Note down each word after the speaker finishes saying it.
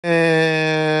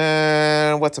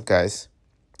And what's up, guys?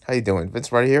 How you doing?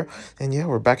 Vince right here. And yeah,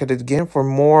 we're back at it again for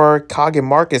more Cog and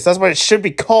Marcus. That's what it should be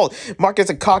called.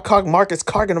 Marcus and Cog, Marcus,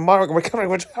 Cog and Marcus. You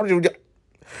know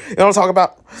what I'm talking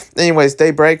about? Anyways,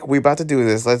 Daybreak, we about to do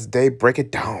this. Let's break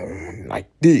it down like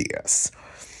this.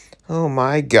 Oh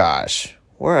my gosh.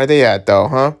 Where are they at though,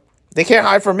 huh? They can't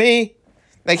hide from me.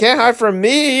 They can't hide from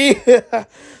me.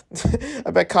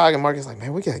 I bet Cog and Marcus like,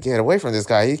 man, we gotta get away from this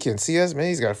guy. He can see us, man.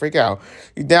 He's gonna freak out.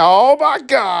 Oh my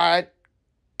God,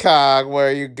 Cog, where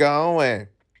are you going?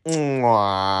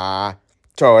 Mwah.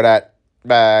 Throw that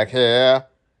back here.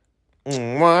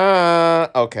 Mwah.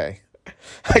 Okay.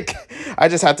 I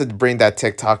just had to bring that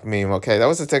TikTok meme. Okay, that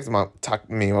was a TikTok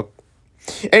meme.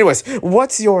 Anyways,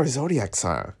 what's your zodiac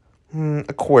sign?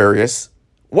 Aquarius.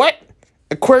 What?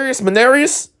 Aquarius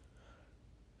Manarius?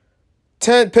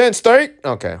 10 Penn State?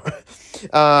 Okay.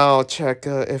 I'll check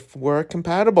if we're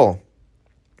compatible.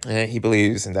 He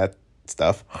believes in that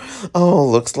stuff. Oh,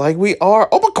 looks like we are.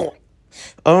 Oh my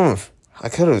God. I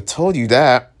could have told you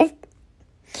that.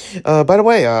 By the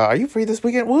way, are you free this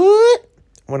weekend? What?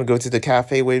 Want to go to the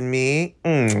cafe with me?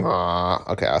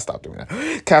 Okay, I'll stop doing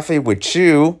that. Cafe with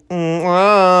you?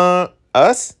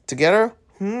 Us together?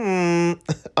 You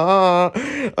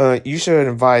should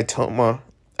invite Toma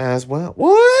as well.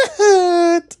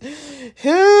 What?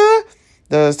 Yeah.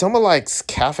 Does Toma likes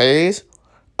cafes?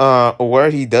 Where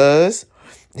he does?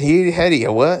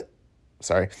 What?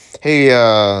 Sorry. He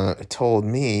told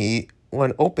me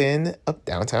one opened up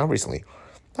downtown recently.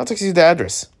 I'll text you the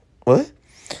address. What?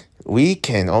 We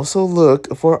can also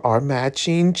look for our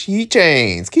matching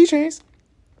keychains.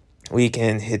 We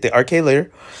can hit the arcade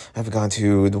later. I haven't gone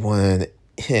to the one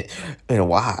in a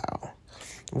while.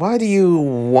 Why do you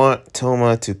want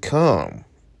Toma to come?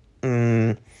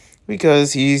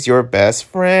 Because he's your best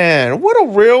friend. What a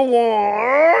real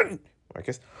one!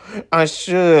 Marcus, I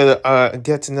should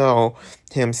get to know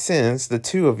him since the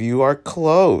two of you are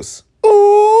close.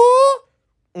 Ooh!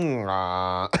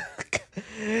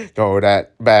 Throw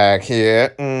that back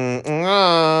here.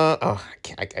 Oh,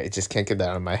 I just can't get that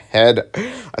out of my head.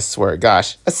 I swear,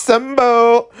 gosh.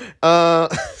 Assemble!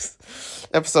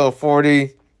 Episode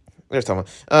 40. There's someone.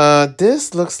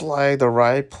 This looks like the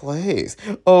right place.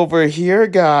 Over here,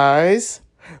 guys.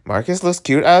 Marcus looks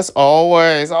cute as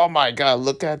always. Oh my God,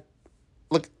 look at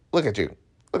you.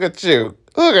 Look at you.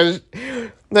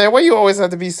 Man, why you always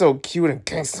have to be so cute and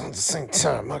gangster at the same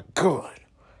time? My God.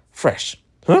 Fresh.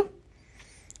 Huh?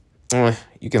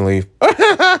 You can leave.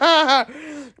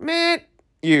 Man,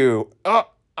 you. I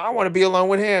want to be alone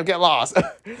with him. Get lost.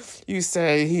 You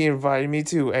say he invited me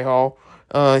to, a-hole.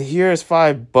 Here's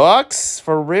 $5.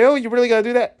 For real? You really gotta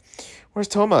do that? Where's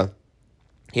Toma?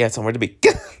 He had somewhere to be.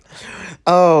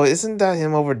 Oh, isn't that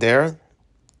him over there?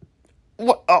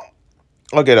 What? Oh,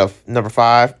 I'll get a number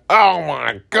 5. Oh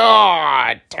my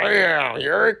God. Damn.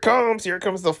 Here it comes. Here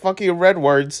comes the fucking red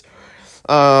words.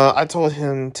 I told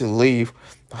him to leave.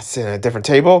 I sit at a different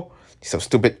table. He's so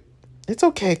stupid. It's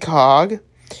okay, Cog.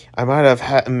 I might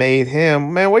have made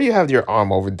him... Man, why do you have your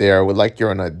arm over there with like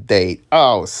you're on a date?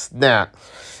 Oh, snap.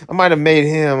 I might have made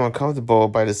him uncomfortable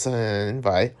by the sudden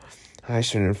invite. I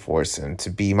shouldn't force him to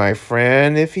be my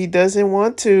friend if he doesn't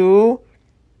want to.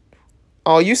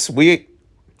 Oh, you sweet.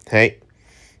 Hey,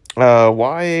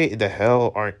 why the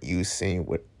hell aren't you singing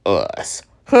with us?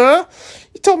 Huh?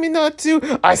 You told me not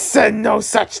to. I said no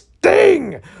such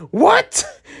thing. What?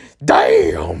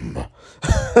 Damn.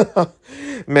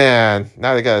 Man,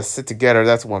 now they gotta sit together.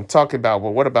 That's what I'm talking about.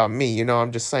 But what about me? You know,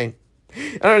 I'm just saying.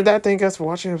 Other than that, thank you guys for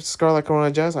watching Scarlet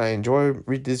Corona Jazz. I enjoy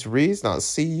these reads, and I'll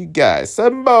see you guys.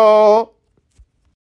 Sembo!